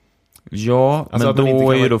laget. Ja, alltså men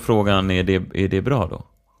då är ju då frågan, är det bra då?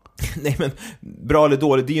 Nej, men bra eller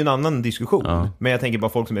dåligt, det är ju en annan diskussion. Men jag tänker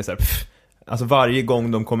bara folk som är så här, alltså varje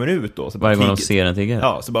gång de kommer ut då så varje gång de ser en tiggare.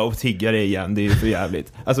 Ja, så bara tiggare igen, det är ju för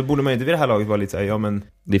jävligt. Alltså borde man inte vid det här laget vara lite så här, ja men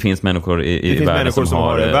det finns människor i världen människor som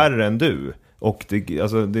har det värre än du. Och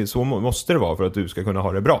så måste det vara för att du ska kunna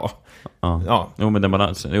ha det bra. Ja. Jo, men den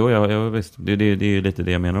balansen. Jo, jag visst. Det är ju lite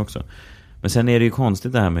det jag menar också. Men sen är det ju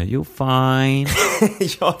konstigt det här med you fine.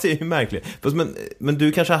 Ja, det är ju märkligt. Men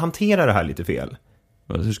du kanske hanterar det här lite fel.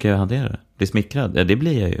 Hur ska jag hantera det? Bli smickrad? Ja, det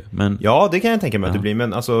blir jag ju. Men... Ja, det kan jag tänka mig att du blir.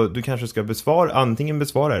 Men alltså, du kanske ska antingen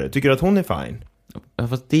besvara det. Tycker du att hon är fine? Ja,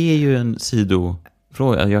 fast det är ju en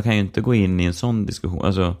sidofråga. Jag kan ju inte gå in i en sån diskussion.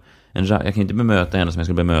 Alltså, jag kan inte bemöta henne som jag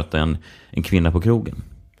skulle bemöta en kvinna på krogen.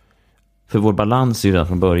 För vår balans är ju redan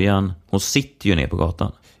från början. Hon sitter ju ner på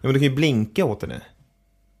gatan. Ja, men du kan ju blinka åt henne.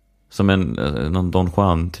 Som någon Don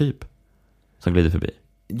Juan-typ som glider förbi.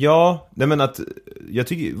 Ja, nej men att jag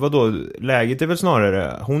tycker, vadå, läget är väl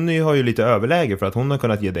snarare, hon har ju lite överläge för att hon har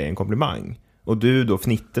kunnat ge dig en komplimang. Och du då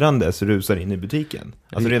fnittrandes rusar in i butiken.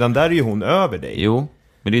 Alltså redan där är ju hon över dig. Jo,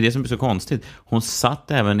 men det är det som är så konstigt. Hon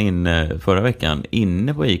satt även inne förra veckan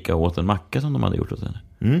inne på Ica och åt en macka som de hade gjort åt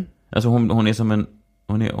henne. Alltså hon är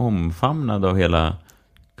hon är omfamnad av hela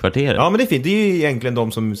kvarteret. Ja, men det är fint. Det är ju egentligen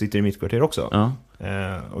de som sitter i mitt kvarter också. Ja.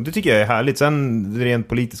 Och det tycker jag är härligt. Sen det rent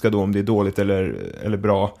politiska då, om det är dåligt eller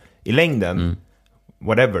bra i längden.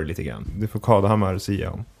 Whatever lite grann. Det får Kadahammar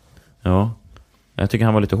säga om. Ja, jag tycker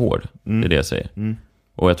han var lite hård. Det är det jag säger.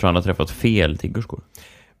 Och jag tror han har träffat fel tiggerskor.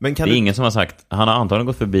 Men det är ingen som har sagt, han har antagligen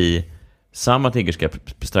gått förbi samma tiggerska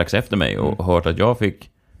strax efter mig och hört att jag fick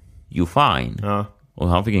you fine. Ja. Och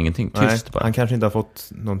han fick ingenting, tyst bara. Han kanske inte har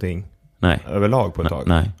fått någonting Nej. överlag på ett tag.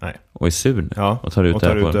 Nej. Och är sur nu. Ja. Och tar ut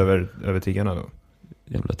över tiggarna då.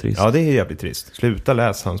 Jävla trist. Ja, det är jävligt trist. Sluta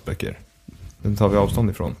läs hans böcker. Den tar vi avstånd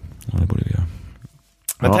ifrån. Ja, det borde vi göra.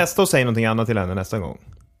 Men testa och säg någonting annat till henne nästa gång.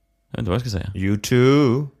 Jag vet inte vad jag ska säga. You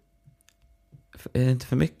too. Är det inte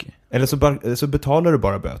för mycket? Eller så betalar du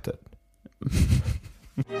bara böter.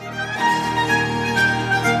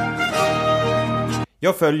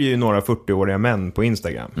 Jag följer ju några 40-åriga män på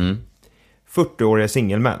Instagram. 40-åriga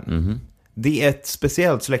singelmän. Det är ett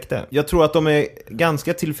speciellt släkte. Jag tror att de är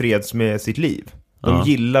ganska tillfreds med sitt liv. De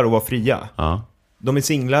gillar att vara fria. De är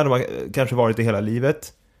singlar, de har kanske varit det hela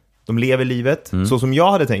livet. De lever livet så som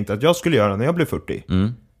jag hade tänkt att jag skulle göra när jag blev 40.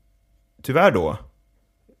 Tyvärr då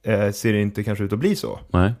ser det inte kanske ut att bli så.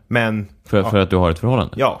 Nej. Men för att du har ett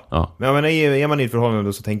förhållande. Ja. Men jag menar, är man i ett förhållande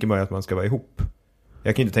då så tänker man ju att man ska vara ihop.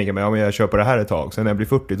 Jag kan inte tänka mig, men jag kör på det här ett tag. Sen när jag blir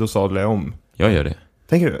 40 då sadlar jag om. Jag gör det.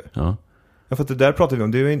 Tänker du? Ja. Ja, för att det där pratade vi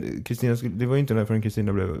om. Det var ju inte när förrän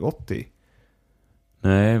Kristina blev 80.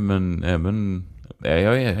 Nej, men även... Jag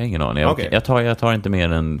har ingen aning. Okay. Jag tar inte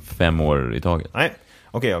mer än 5 år i taget. Nej.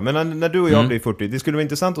 Okej, men när du och jag blir 40, det skulle vara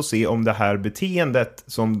intressant att se om det här beteendet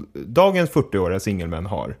som dagens 40-åriga singelmän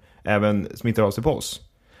har även smittar av sig på oss.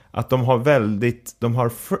 Att de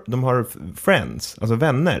har friends, alltså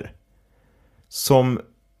vänner, som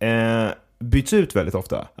byts ut väldigt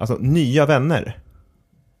ofta. Alltså nya vänner.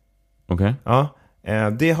 Okej. Ja,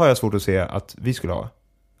 det har jag svårt att se att vi skulle ha.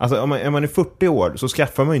 Alltså om man är 40 år så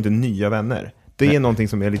skaffar man ju inte nya vänner. Det är någonting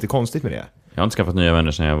som är lite konstigt med det. Jag har inte skaffat nya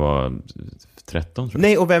vänner sedan jag var 13, tror jag.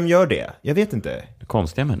 Nej, och vem gör det? Jag vet inte.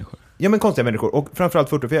 Konstiga människor. Ja, men konstiga människor. Och framförallt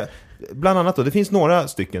 40. För bland annat då, det finns några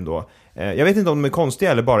stycken då. Jag vet inte om de är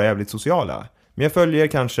konstiga eller bara jävligt sociala. Men jag följer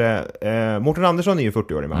kanske... Mårten Andersson är ju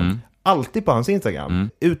 40-årig man. Alltid på hans Instagram.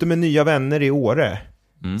 Ute med nya vänner i Åre.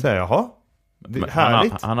 Så här, jaha. Det är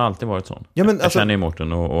härligt. Han har alltid varit sån. Ja, men jag känner ju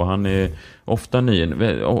Mårten och han är ofta ny.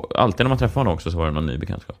 Alltid när man träffar honom också så var det någon ny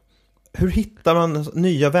bekantskap. Hur hittar man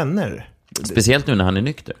nya vänner? Speciellt nu när han är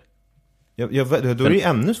nykter. Då är det ju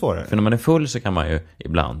ännu svårare. För när man är full så kan man ju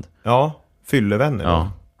ibland. Ja, fyllevänner.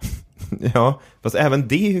 Ja. Ja, fast även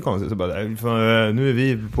det är ju konstigt. Så bara, nu är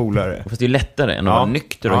vi polare. Fast det är ju lättare än att vara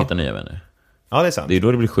nykter och hitta nya vänner. Ja, det är sant. Det är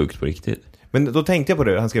då det blir sjukt på riktigt. Men då tänkte jag på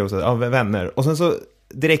det. Han skrev så vänner. Och sen så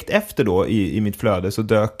direkt efter då i mitt flöde så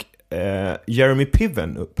dök Jeremy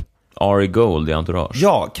Piven upp. Ari Gold i Entourage.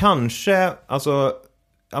 Ja, kanske alltså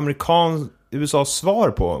USAs svar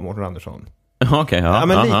på Mårten Andersson. Okej, ja.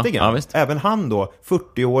 Men lite grann. Ja, även han då,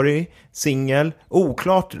 40-årig, singel,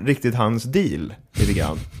 oklart riktigt hans deal lite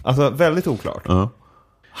grann. Alltså väldigt oklart.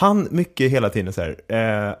 Han mycket hela tiden så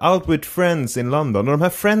här, out with friends in London. Och de här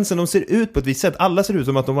friendsen, de ser ut på ett visst sätt. Alla ser ut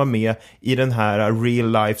som att de var med i den här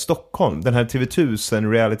Real Life Stockholm, den här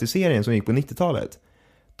TV1000 reality-serien som gick på 90-talet.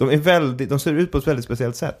 De ser ut på ett väldigt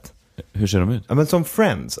speciellt sätt. Hur ser de ut? Ja, men som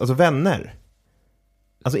friends, alltså vänner.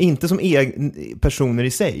 Alltså inte som personer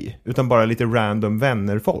i sig, utan bara lite random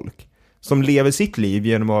vänner-folk. Som lever sitt liv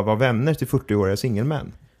genom att vara vänner till 40-åriga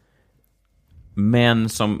singelmän. Män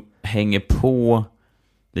som hänger på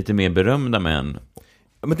lite mer berömda män.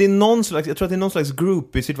 Men det är någon slags, jag tror att det är någon slags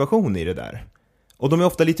groupie-situation i det där. Och de är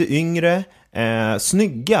ofta lite yngre,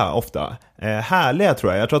 snygga ofta, härliga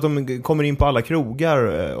tror jag. Jag tror att de kommer in på alla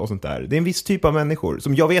krogar och sånt där. Det är en viss typ av människor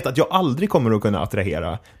som jag vet att jag aldrig kommer att kunna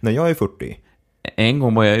attrahera när jag är 40. En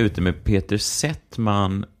gång var jag ute med Peter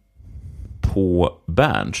Settman på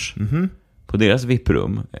Berns. På deras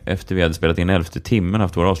VIP-rum efter vi hade spelat in 11:e timmen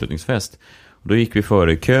efter vår avslutningsfest. Och då gick vi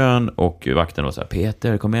före kön och vakten var så här,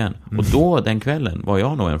 Peter, kom igen. Och då, den kvällen, var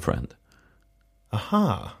jag nog en friend.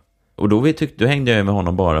 Aha. Och då hängde jag med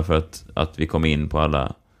honom bara för att vi kom in på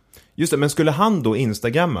alla... Just det, men skulle han då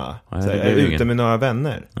instagramma? Nej, såhär, är ute med några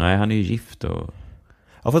vänner? Nej, han är ju gift och...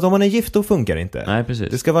 Ja, för att om man är gift då funkar det inte. Nej,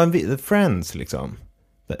 precis. Det ska vara friends liksom.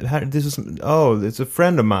 It's a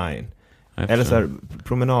friend of mine. Eller så här,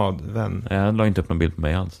 promenadvän. Jag la inte upp någon bild på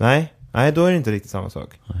mig alls. Nej, då är det inte riktigt samma sak.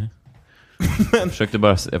 Nej. Jag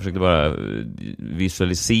försökte bara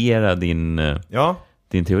visualisera din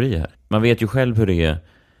teori här. Man vet ju själv hur det är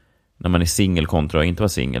när man är singel kontra att inte vara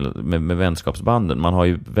singel med vänskapsbanden. Man har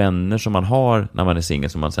ju vänner som man har när man är singel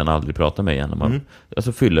som man sen aldrig pratar med igen. När man,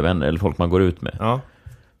 alltså fyllevänner eller folk man går ut med. Ja.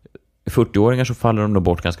 40-åringar så faller de då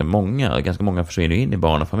bort ganska många försvinner in i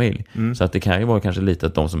barn och familj. Så att det kan ju vara kanske lite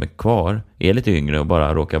att de som är kvar är lite yngre och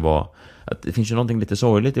bara råkar vara... Att det finns ju någonting lite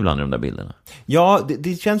sorgligt ibland i de där bilderna. Ja,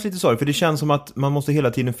 det känns lite sorgligt. För det känns som att man måste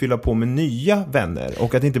hela tiden fylla på med nya vänner.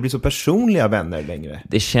 Och att det inte blir så personliga vänner längre.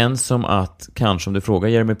 Det känns som att, kanske om du frågar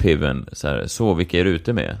Jeremy Piven så vilka är du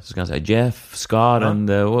ute med? Så kan han säga Jeff, Scott and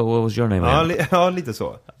what was your name? Ja, lite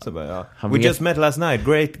så bara, We just met last night,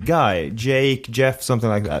 great guy, Jake, Jeff,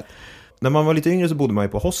 something like that. När man var lite yngre så bodde man ju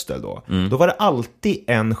på hostel då. Då var det alltid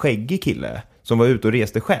en skäggig kille som var ute och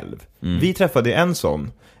reste själv. Vi träffade en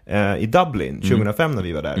sån i Dublin 2005 när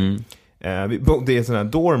vi var där. Vi bodde i en sån här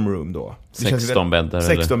dorm room då. 16 bäddar.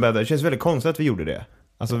 16 bäddar. Det känns väldigt konstigt att vi gjorde det.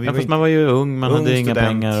 Alltså, fast man var ju ung, man hade inga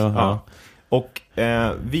pengar. Och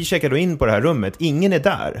vi checkade då in på det här rummet. Ingen är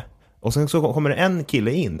där. Och sen så kommer en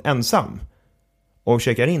kille in, ensam. Och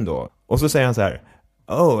checkar in då. Och så säger han så här: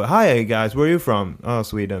 Oh, hi guys, where are you from?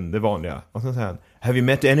 Sweden, det vanliga. Och sen säger han: Have you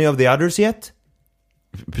met any of the others yet?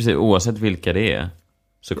 Precis, oavsett vilka det är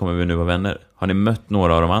så kommer vi nu vara vänner. Har ni mött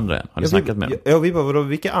några av de andra? Har ni snackat med dem? Ja, vi bara, vadå,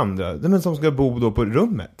 vilka andra? Men som ska bo då på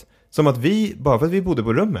rummet. Som att vi, bara för att vi bodde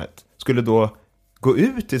på rummet, skulle då gå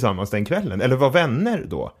ut tillsammans den kvällen. Eller vara vänner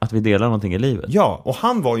då. Att vi delar någonting i livet. Ja, och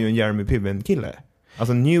han var ju en Jeremy Piven-kille.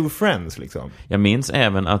 Alltså new friends liksom. Jag minns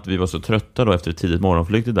även att vi var så trötta då efter ett tidigt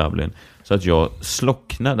morgonflykt i Dublin. Så att jag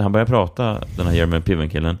slocknade, han började prata, den här Jeremy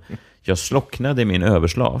Piven-killen. Jag slocknade min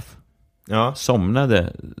överslaf. Ja.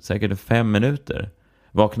 Somnade säkert 5 minuter.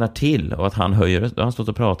 vaknar till och att han höjer röst. Han stått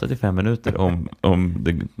och pratat i 5 minuter om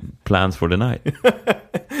the plans for the night.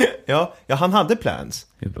 Ja, han hade plans.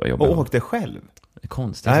 Och åkte själv. Det är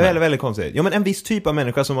konstigt. Det är väldigt, väldigt konstigt. Ja, men en viss typ av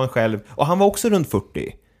människa som man själv... Och han var också runt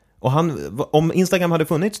 40. Och om Instagram hade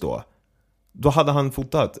funnits då hade han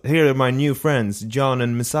fotat: "Here are my new friends, John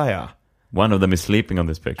and Messiah. One of them is sleeping on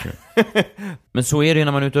this picture." Men så är det ju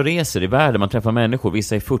när man är ute och reser i världen. Man träffar människor.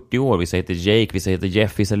 Vissa är 40 år, vissa heter Jake, vissa heter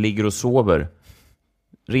Jeff, vissa ligger och sover.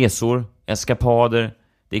 Resor, eskapader.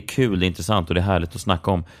 Det är kul, det är intressant och det är härligt att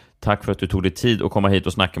snacka om. Tack för att du tog dig tid att komma hit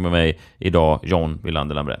och snacka med mig idag, John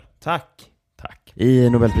Wilander Lambrell. Tack. I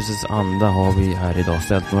Nobelprisets anda har vi här idag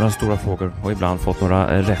ställt några stora frågor och ibland fått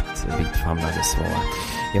några rätt vittfamnade svar.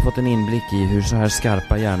 Vi har fått en inblick i hur så här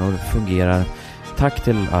skarpa hjärnor fungerar. Tack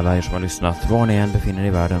till alla er som har lyssnat, var ni än befinner er i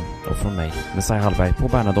världen. Och från mig, Messiah Hallberg på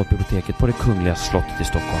Bernadotte-biblioteket på det Kungliga slottet i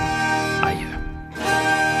Stockholm. Adjö.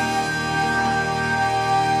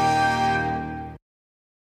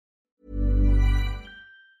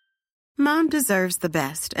 Mom deserves the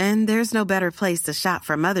best, and there's no better place to shop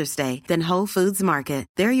for Mother's Day than Whole Foods Market.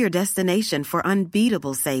 They're your destination for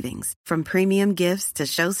unbeatable savings, from premium gifts to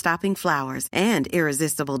show-stopping flowers and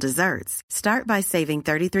irresistible desserts. Start by saving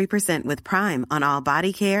 33% with Prime on all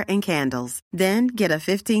body care and candles. Then get a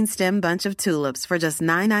 15-stem bunch of tulips for just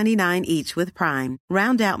 $9.99 each with Prime.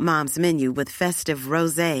 Round out Mom's menu with festive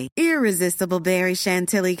rosé, irresistible berry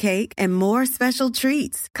chantilly cake, and more special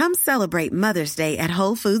treats. Come celebrate Mother's Day at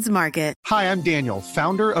Whole Foods Market. Hi, I'm Daniel,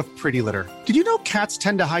 founder of Pretty Litter. Did you know cats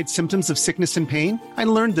tend to hide symptoms of sickness and pain? I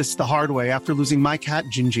learned this the hard way after losing my cat,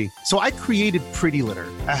 Gingy. So I created Pretty Litter,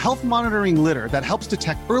 a health monitoring litter that helps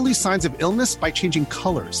detect early signs of illness by changing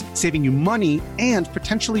colors, saving you money and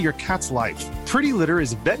potentially your cat's life. Pretty Litter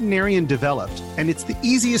is veterinarian developed, and it's the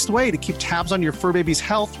easiest way to keep tabs on your fur baby's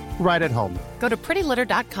health right at home. Go to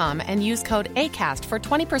prettylitter.com and use code ACAST for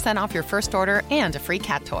 20% off your first order and a free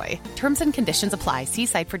cat toy. Terms and conditions apply. See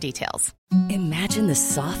site for details. Imagine the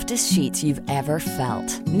softest sheets you've ever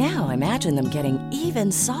felt. Now imagine them getting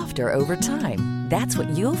even softer over time. That's what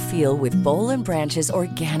you'll feel with Boll & Branch's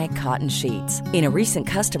organic cotton sheets. In a recent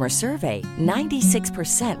customer survey,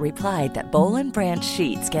 96% replied that Boll & Branch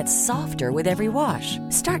sheets get softer with every wash.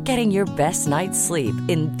 Start getting your best night's sleep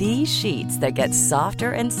in these sheets that get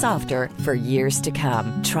softer and softer for years to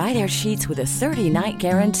come. Try their sheets with a 30-night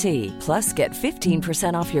guarantee. Plus, get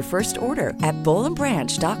 15% off your first order at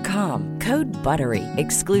bollandbranch.com. Code BUTTERY.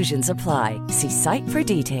 Exclusions apply. See site for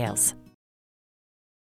details.